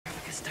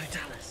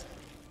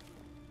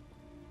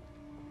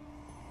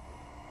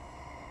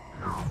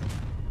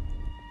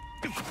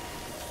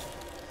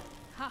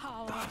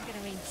Oh, I'm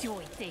gonna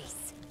enjoy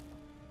this.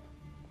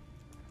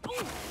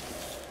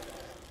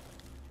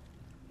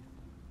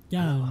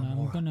 Yeah,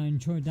 I'm gonna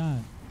enjoy that.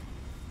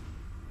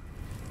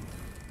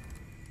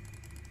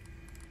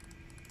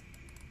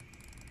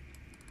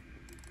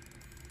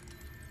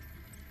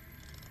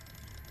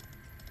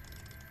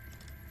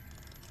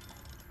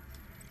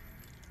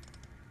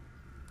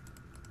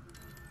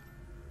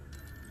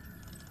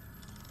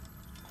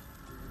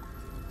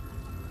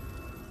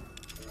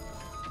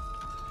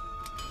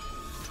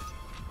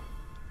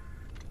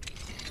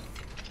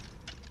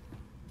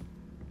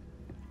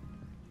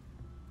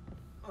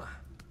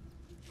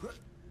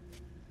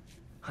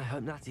 I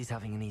hope Natty's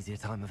having an easier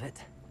time of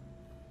it.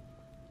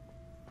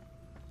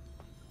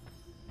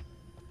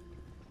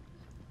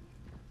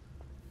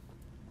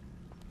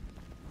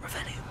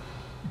 Revenue.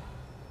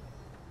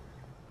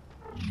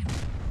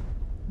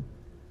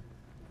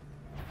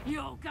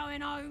 You're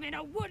going home in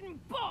a wooden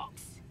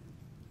box!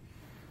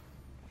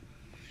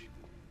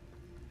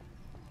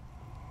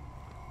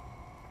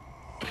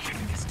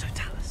 It's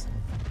Totalis.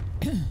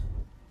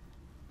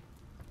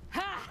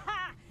 Ha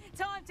ha!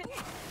 Time to...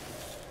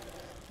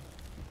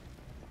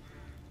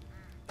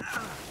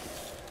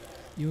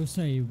 You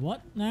say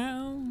what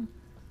now?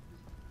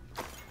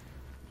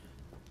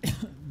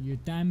 You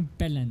damn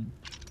bellend.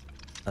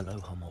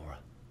 Aloha, Mora.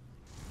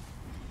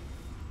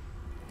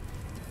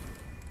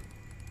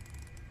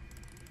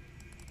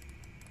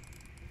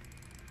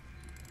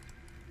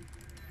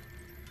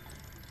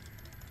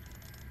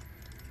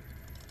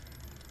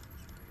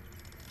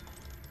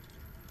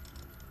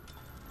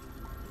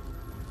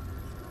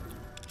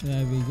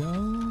 There we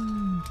go.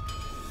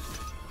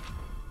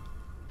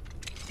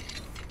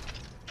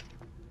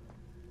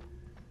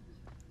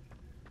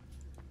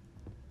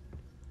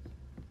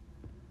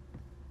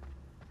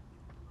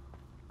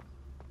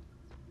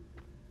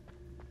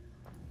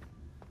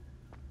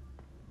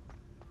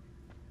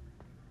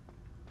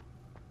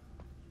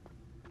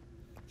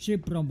 She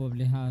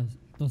probably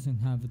doesn't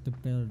have the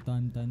better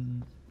time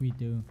than we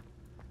do.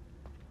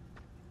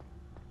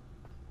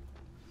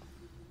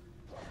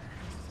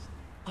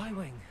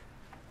 I-Wing.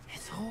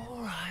 It's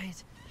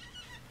alright.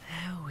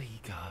 There we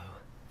go.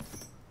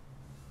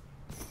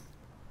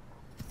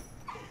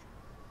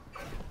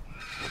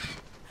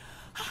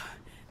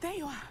 There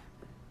you are.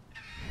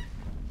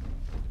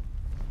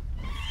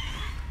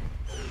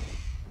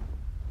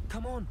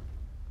 Come on.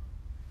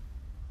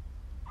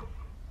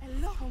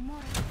 Hello,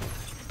 Mora.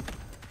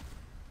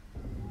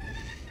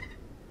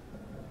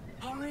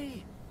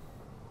 Hurry.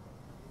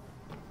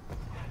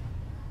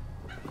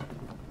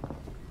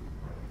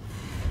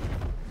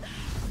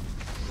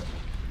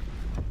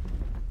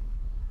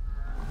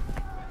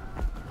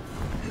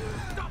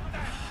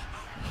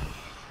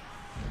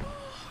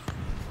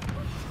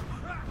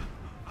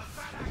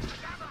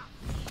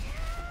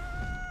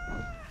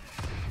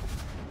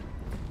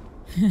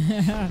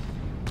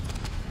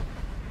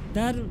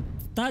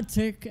 That's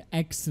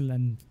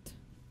excellent.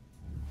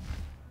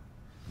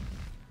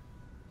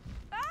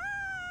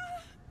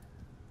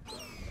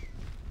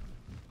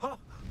 Ho,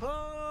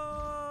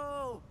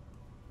 ho!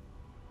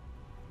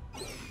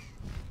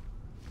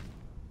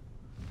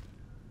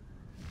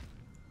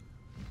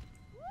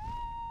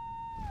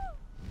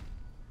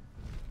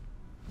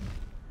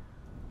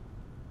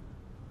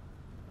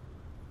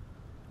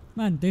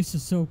 Man, this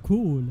is so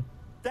cool.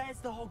 There's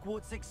the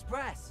Hogwarts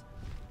Express.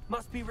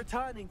 Must be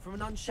returning from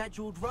an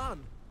unscheduled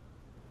run.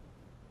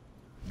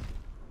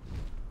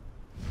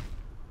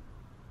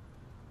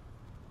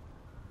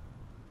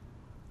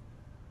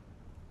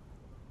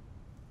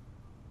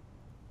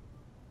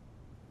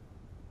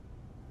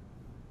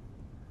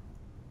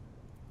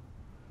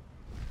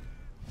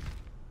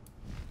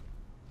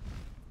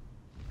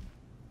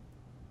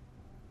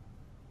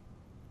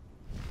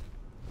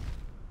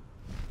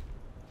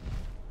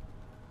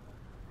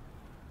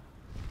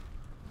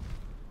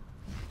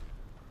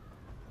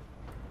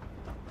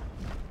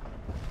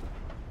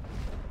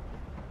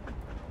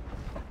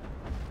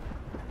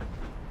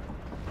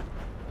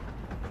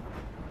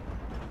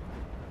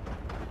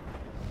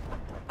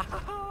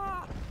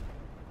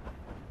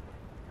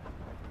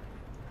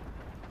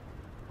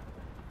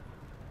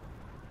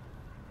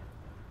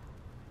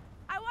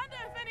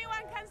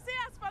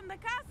 The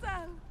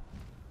castle.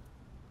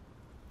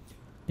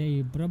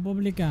 They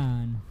probably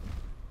can.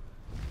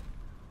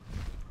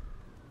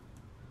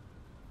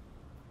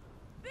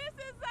 This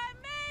is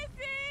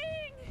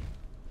amazing.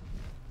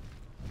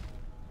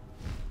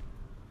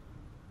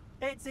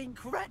 It's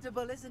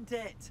incredible, isn't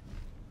it?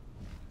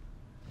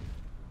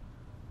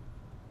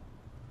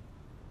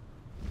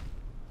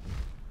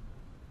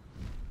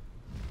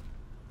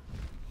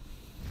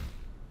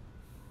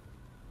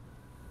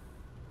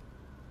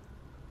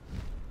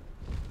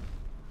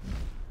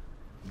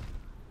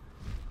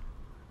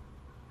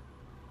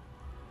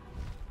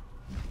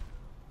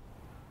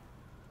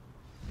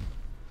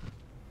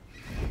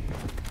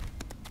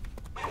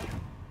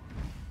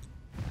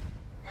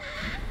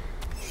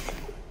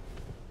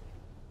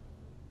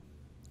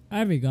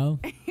 There we go.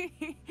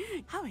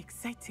 How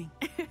exciting.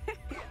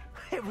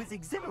 It was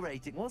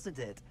exhilarating, wasn't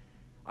it?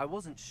 I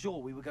wasn't sure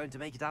we were going to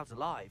make it out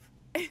alive.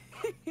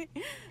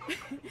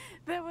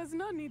 There was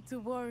no need to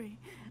worry.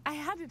 I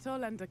had it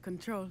all under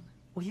control.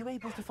 Were you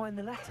able to find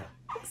the letter?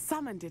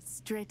 Summoned it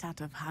straight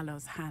out of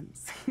Hallow's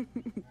hands.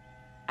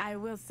 I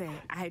will say,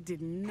 I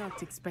did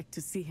not expect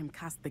to see him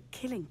cast the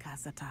killing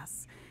curse at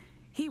us.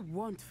 He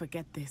won't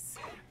forget this.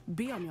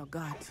 Be on your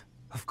guard.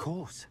 Of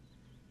course.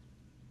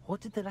 What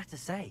did the letter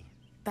say?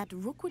 That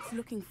Rookwood's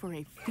looking for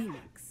a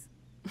phoenix.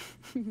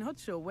 Not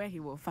sure where he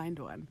will find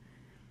one.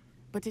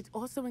 But it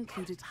also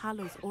included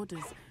Hallow's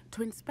orders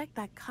to inspect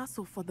that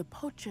castle for the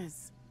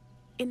poachers.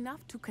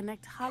 Enough to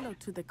connect Hallow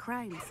to the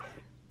crimes.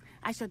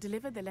 I shall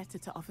deliver the letter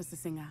to Officer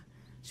Singer.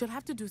 She'll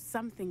have to do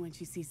something when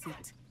she sees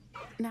it.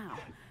 Now,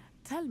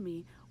 tell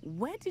me,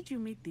 where did you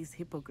meet these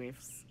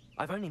hippogriffs?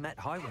 I've only met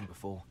Highwing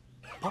before.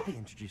 Poppy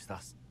introduced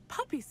us.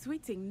 Poppy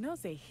Sweeting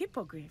knows a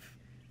hippogriff.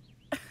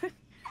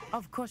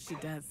 Of course she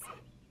does.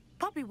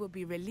 Poppy will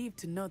be relieved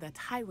to know that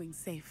Highwing's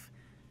safe.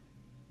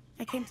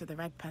 I came to the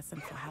right person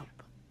for help.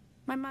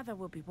 My mother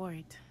will be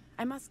worried.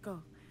 I must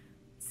go.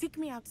 Seek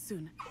me out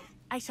soon.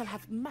 I shall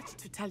have much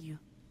to tell you.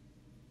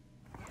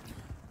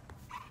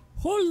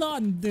 Hold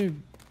on, the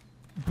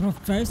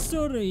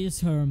professor is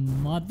her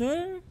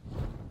mother?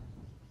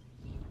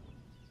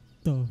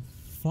 The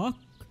fuck?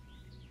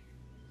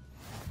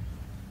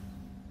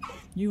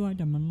 New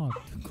item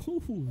unlocked.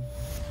 Cool.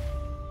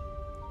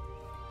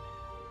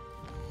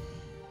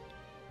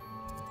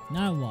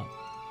 Now what?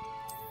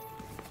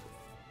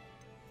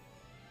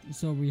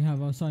 So we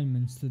have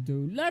assignments to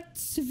do.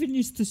 Let's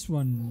finish this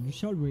one,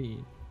 shall we?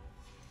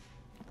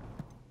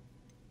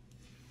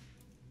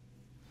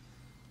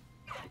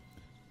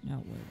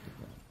 Now where to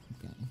go?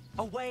 Okay.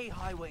 Away,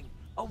 Highwing!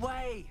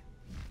 Away!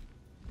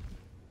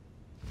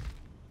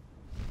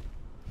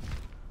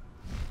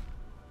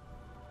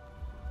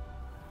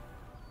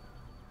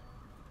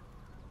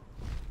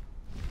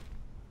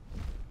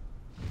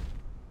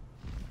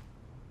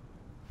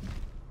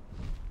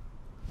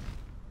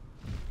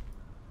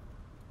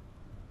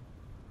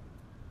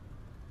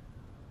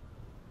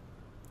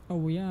 Oh,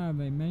 we have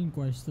a main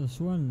quest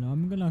as well.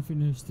 I'm gonna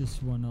finish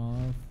this one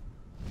off.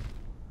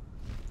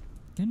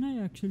 Can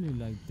I actually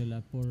like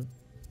teleport?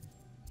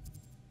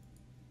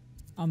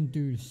 I'm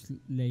too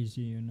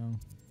lazy, you know.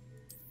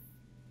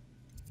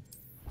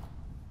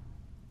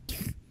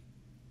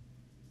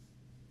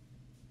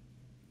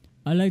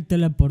 I like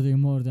teleporting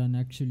more than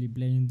actually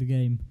playing the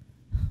game.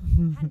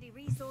 Handy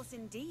resource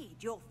indeed,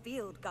 your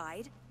field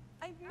guide.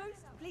 I'm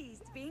most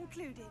pleased to be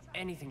included.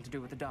 Anything to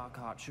do with the dark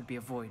art should be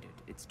avoided.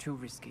 It's too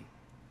risky.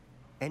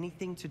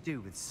 Anything to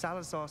do with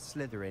Salazar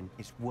Slytherin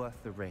is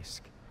worth the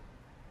risk.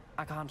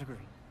 I can't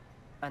agree.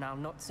 And I'll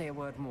not say a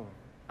word more.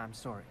 I'm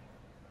sorry.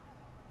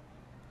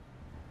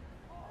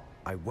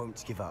 I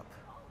won't give up.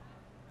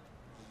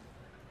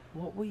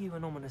 What were you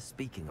and Ominous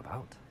speaking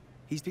about?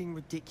 He's being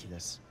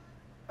ridiculous.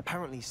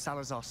 Apparently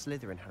Salazar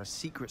Slytherin had a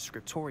secret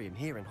scriptorium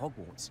here in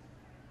Hogwarts.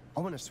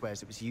 Ominous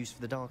swears it was used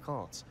for the dark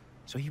arts,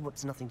 so he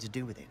wants nothing to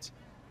do with it.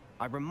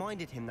 I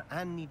reminded him that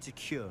Anne needs a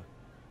cure.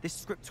 This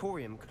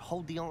scriptorium could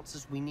hold the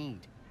answers we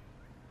need.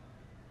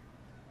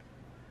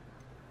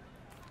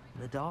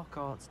 The dark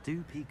arts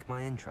do pique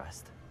my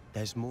interest.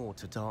 There's more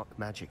to dark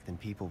magic than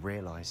people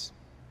realize.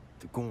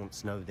 The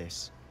Gaunts know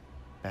this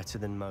better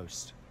than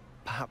most.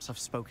 Perhaps I've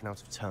spoken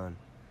out of turn.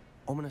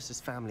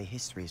 Ominous's family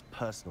history is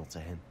personal to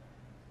him.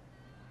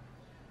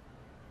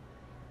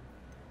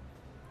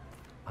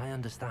 I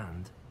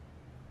understand.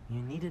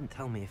 You needn't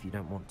tell me if you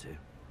don't want to.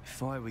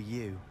 If I were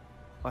you,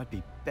 I'd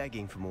be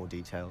begging for more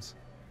details.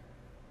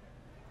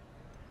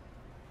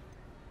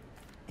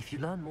 If you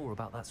learn more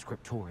about that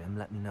scriptorium,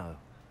 let me know.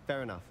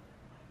 Fair enough.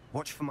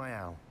 Watch for my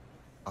owl.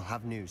 I'll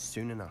have news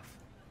soon enough.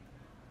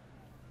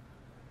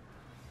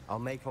 I'll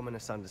make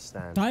Ominous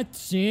understand.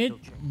 That's it,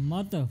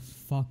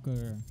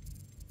 motherfucker.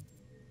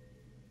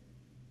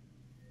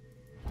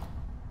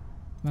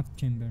 Map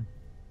chamber.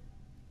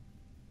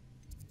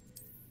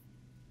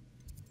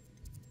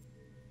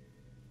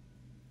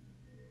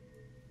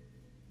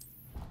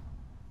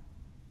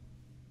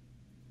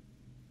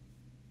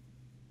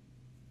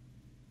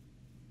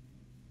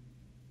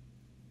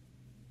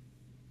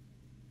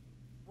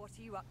 What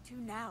are you up to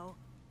now?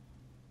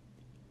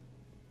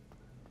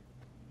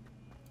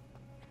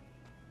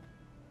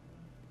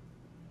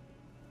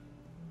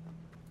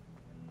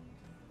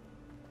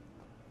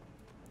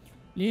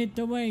 Lead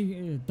the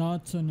way,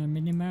 thoughts on a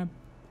minimap.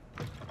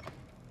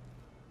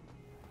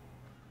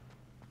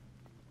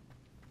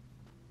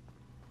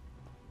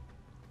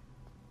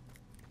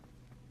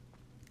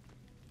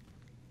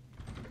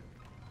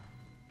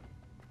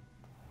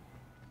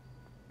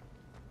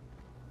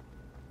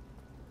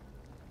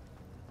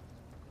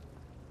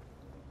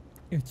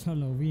 It's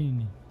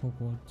Halloween,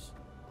 Hogwarts.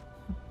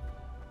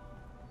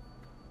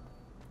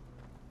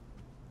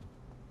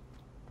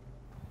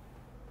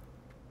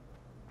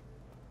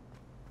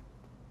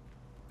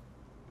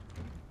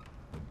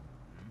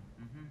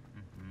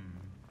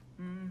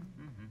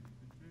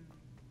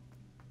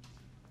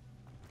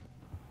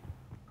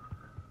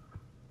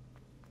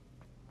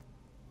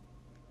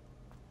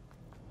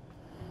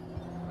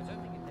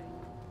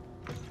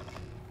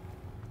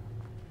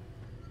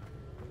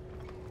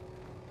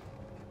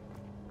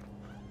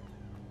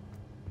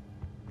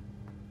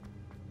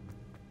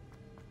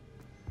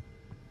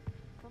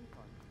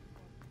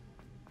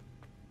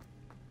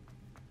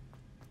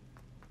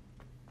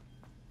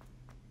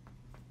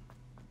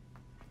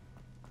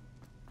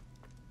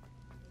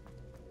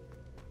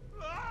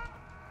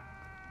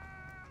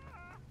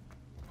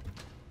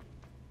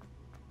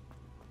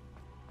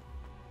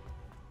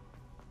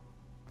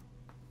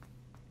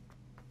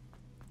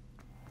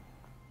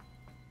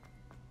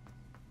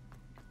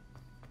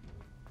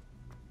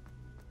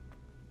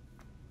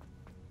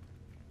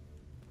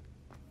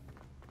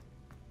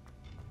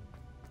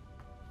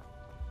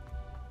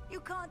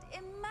 You can't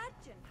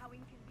imagine how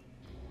inconvenient.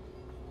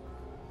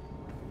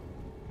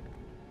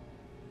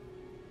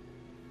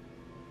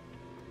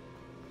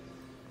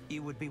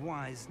 You would be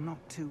wise not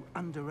to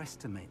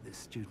underestimate this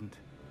student.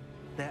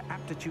 Their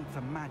aptitude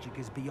for magic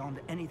is beyond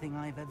anything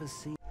I've ever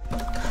seen.